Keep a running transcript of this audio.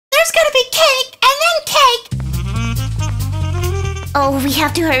there's gonna be cake, and then cake. Oh, we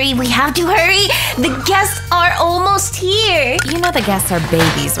have to hurry, The guests are almost here. You know the guests are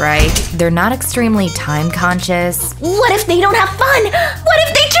babies, right? They're not extremely time conscious. What if they don't have fun? What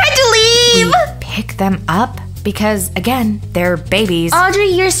if they try to leave? We pick them up because, again, they're babies. Audrey,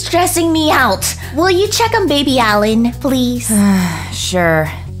 you're stressing me out. Will you check on baby Alan, please? Sure.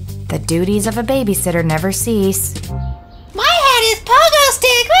 The duties of a babysitter never cease. My head is pogo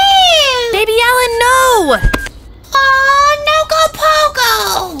stick. Woo! Baby Alan, no! Oh, no go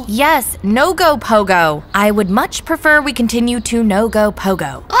pogo. Yes, no-go pogo. I would much prefer we continue to no-go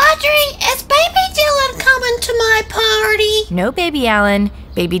pogo. Audrey, is baby Dylan coming to my party? No, Baby Alan.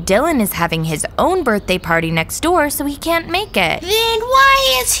 Baby Dylan is having his own birthday party next door, so he can't make it. Then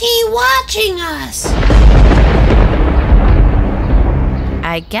why is he watching us?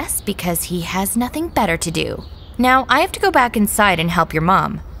 I guess because he has nothing better to do. Now, I have to go back inside and help your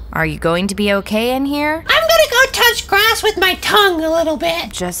mom. Are you going to be okay in here? I'm gonna go touch grass with my tongue a little bit.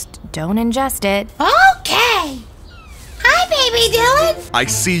 Just don't ingest it. Okay. Hi, baby Dylan. I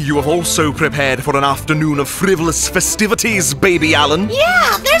see you have also prepared for an afternoon of frivolous festivities, Baby Alan.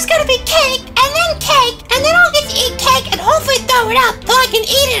 Yeah, there's gonna be cake, and then I'll get to eat cake and hopefully throw it up so I can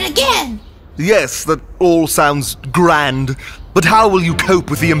eat it again. Yes, that all sounds grand. But how will you cope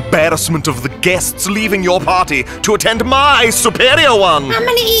with the embarrassment of the guests leaving your party to attend my superior one? I'm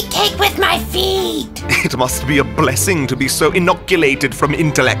gonna eat cake with my feet. It must be a blessing to be so inoculated from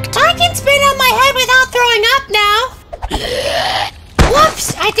intellect. I can spit on my head without throwing up now.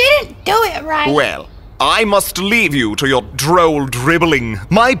 Whoops, I didn't do it right. Well, I must leave you to your droll dribbling.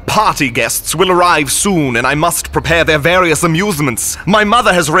 My party guests will arrive soon, and I must prepare their various amusements. My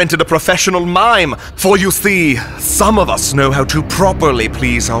mother has rented a professional mime, for you see, some of us know how to properly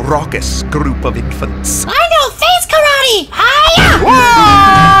please a raucous group of infants. I know face karate. Hiya!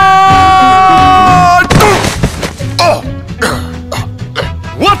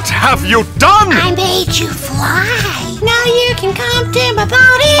 What have you done? I made you fly. Now you can come to my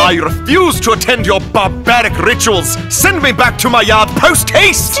party. I refuse to attend your barbaric rituals. Send me back to my yard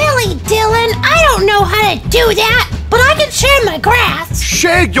post-haste. Silly Dylan, I don't know how to do that, but I can share my grass.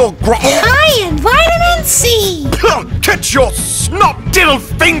 Share your grass. High in vitamin C. Get your snot-diddled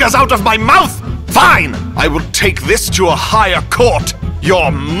fingers out of my mouth! Fine! I will take this to a higher court.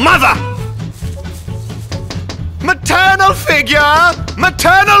 Your mother! Maternal figure!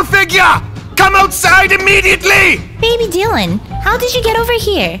 Maternal figure! Come outside immediately! Baby Dylan, how did you get over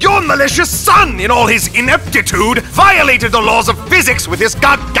here? Your malicious son, in all his ineptitude, violated the laws of physics with his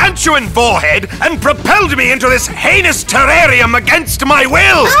gargantuan forehead and propelled me into this heinous terrarium against my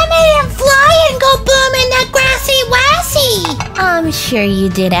will! I made him fly and go boom in the grassy wassy. I'm sure you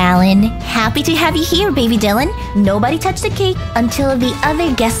did, Alan. Happy to have you here, Baby Dylan. Nobody touch the cake until the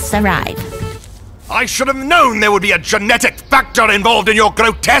other guests arrive. I should have known there would be a genetic factor involved in your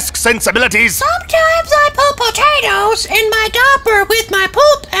grotesque sensibilities. Sometimes I put potatoes in my diaper with my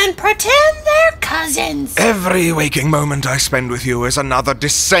poop and pretend they're cousins. Every waking moment I spend with you is another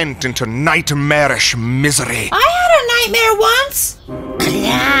descent into nightmarish misery. I had a nightmare once.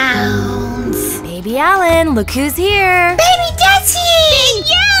 Clowns. Baby Alan, look who's here. Baby Jessie!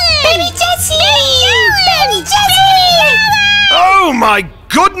 Baby Alan! Baby Jessie! Baby Alan! Baby Jessie! Oh my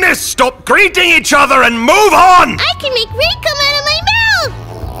goodness! Stop greeting each other and move on! I can make rain come out of my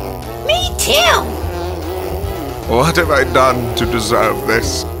mouth! Me too! What have I done to deserve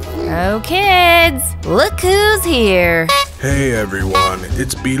this? Oh, kids, look who's here. Hey everyone,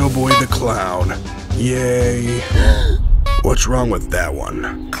 it's Beetle Boy the Clown. Yay. What's wrong with that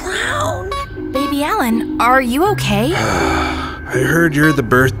one? Clown? Baby Alan, are you okay? I heard you're the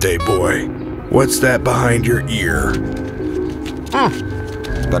birthday boy. What's that behind your ear?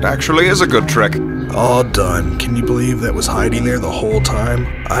 That actually is a good trick. All done. Can you believe that was hiding there the whole time?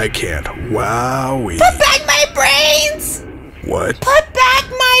 I can't. Wowee. Put back my brains! What? Put back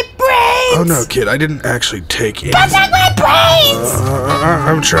my brains! Oh no, kid, I didn't actually take any. Put back my brains!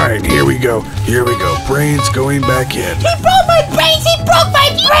 I'm trying. Here we go. Here we go. Brains going back in. He broke my brains! He broke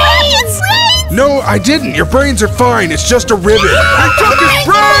my brains! No, I didn't. Your brains are fine. It's just a ribbon. He took his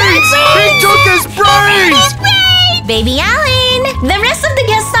brains! He took his brains! Baby Alan, the rest of the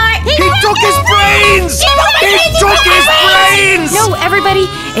guests are... He took his brains! He took his brains! No, everybody,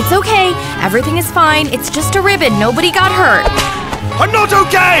 it's okay. Everything is fine. It's just a ribbon. Nobody got hurt. I'm not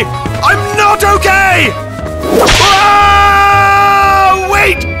okay! I'm not okay! Ah,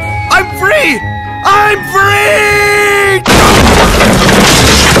 wait! I'm free! I'm free!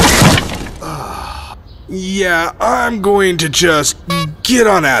 Yeah, I'm going to just get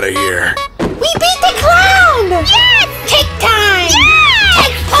on out of here. We beat the clown! Yes! Cake time! Yeah!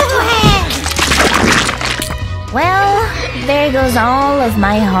 Cake goes all of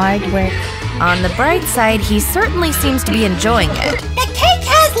my hard work. On the bright side, he certainly seems to be enjoying it. The cake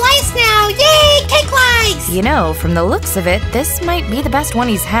has lice now! Yay, cake lice! You know, from the looks of it, this might be the best one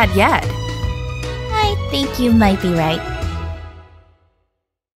he's had yet. I think you might be right.